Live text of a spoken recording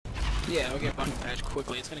Yeah, I'll get fucking patched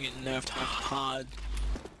quickly. It's gonna get nerfed hard.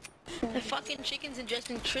 The fucking chicken's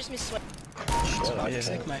ingesting Christmas sweat. It's fucking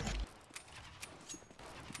sick, mate.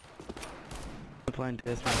 I'm playing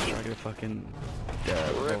Deathmatch, I get a fucking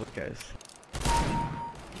revolver case.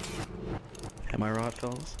 Am I right,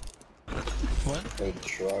 fellas? What?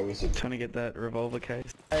 Trying to get that revolver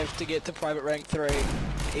case. I have to get to private rank 3.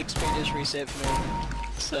 XP just reset for me.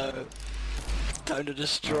 So, time to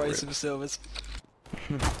destroy some silvers.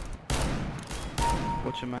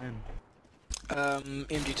 What's your main?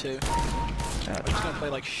 MG2. I'm just gonna play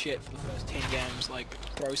like shit for the first 10 games, like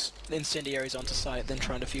throw incendiaries onto site, then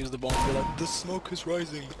try and defuse the bomb and be like, the smoke is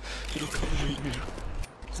rising, it'll cover me.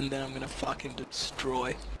 And then I'm gonna fucking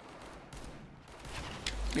destroy.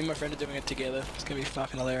 Me and my friend are doing it together, it's gonna be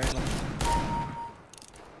fucking hilarious.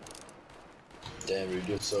 Damn, dude,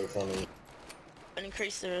 you're so funny. And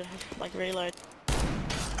increase the, like, reload.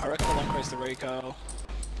 I reckon I'll increase the recoil.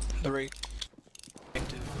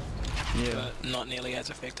 Yeah. But not nearly as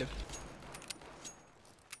effective.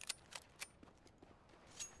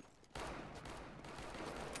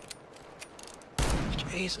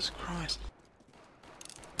 Jesus Christ.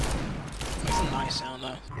 Makes a nice sound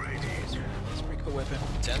though. It's a pretty cool weapon.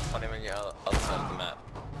 It sounds funny when you're outside of the map.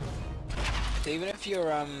 Even if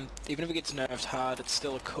you're even if it gets nerfed hard, it's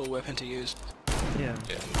still a cool weapon to use. Yeah.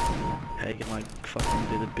 Yeah, you can like fucking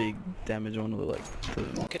do the big damage on with like the...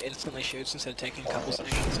 It instantly shoots instead of taking a couple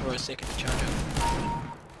seconds or a second to charge up.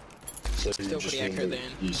 So Still pretty accurate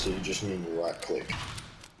then. You just need right click.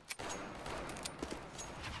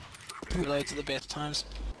 Reloads at the best times.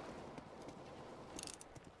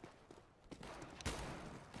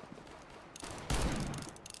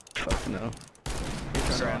 Fuck no.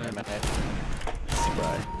 Surround him, man.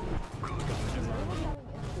 Spray.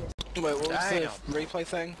 Wait, what was the replay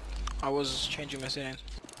thing? I was changing my settings.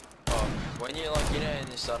 Oh, when you like, you know, in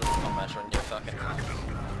the start of the comp match when you're fucking,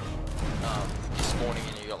 you're spawning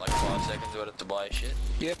and you got like 5 seconds or to buy shit.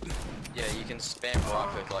 Yep. Yeah, you can spam right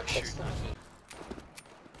click like shoot.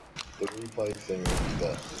 The replay thing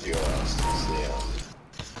that you asked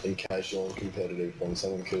is in casual and competitive, when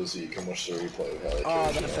someone kills you, you can watch the replay of how they Oh,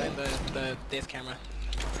 kill that you. thing, the death camera.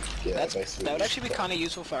 Yeah, that would actually be kind of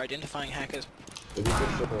useful for identifying hackers. It'd be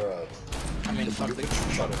good for, I mean, fuck the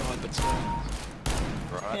shot god, but still.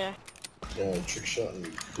 Right? Yeah. trick shot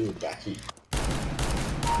and do a backy.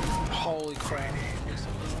 Holy crap. If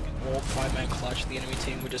someone was like a warp 5-man clutch, the enemy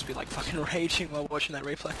team would just be like fucking raging while watching that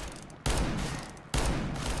replay.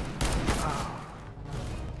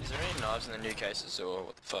 Is there any knives in the new cases or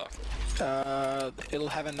what the fuck? It'll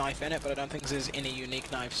have a knife in it, but I don't think there's any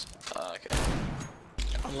unique knives. Oh, okay.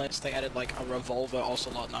 Unless they added like a revolver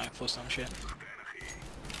ocelot knife or some shit.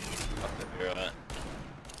 Fuck, that'd be right.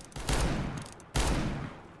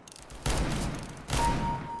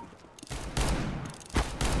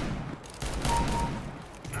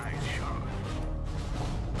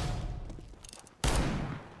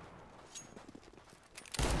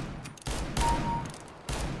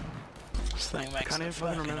 This thing makes Can't even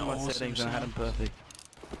fucking remember my settings and I had them perfect.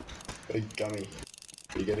 Big gummy.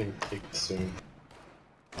 You're getting kicked soon.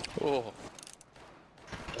 Oh.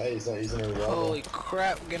 Hey, he's not using a revolver. Holy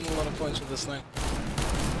crap, we're getting a lot of points with this thing.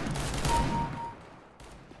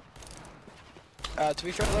 To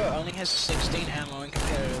be fair though, it only has 16 ammo in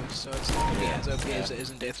competitive, so it's not going to be as OP as it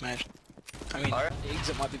is in Deathmatch. I mean, digs,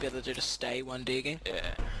 it might be better to just stay one digging.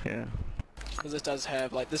 Yeah. Yeah. Because this does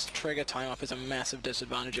have, like, this trigger time up is a massive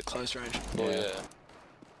disadvantage at close range. Oh yeah.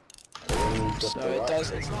 So it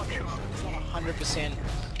does, it's not 100%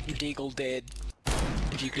 deagle dead.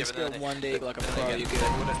 If you can skill one dig like a pro, you're good.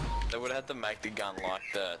 They would have had to make the gun like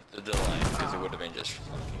the delay, because it would have been just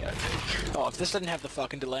fucking OP. Oh, if this didn't have the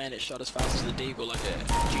fucking delay and it shot as fast as the deagle, like,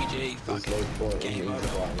 GG, There's no fucking point in game using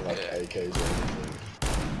over. like AKs or anything.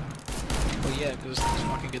 Well, yeah, because this is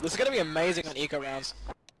fucking good. This is gonna be amazing on eco rounds.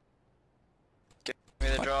 Give me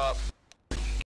the drop.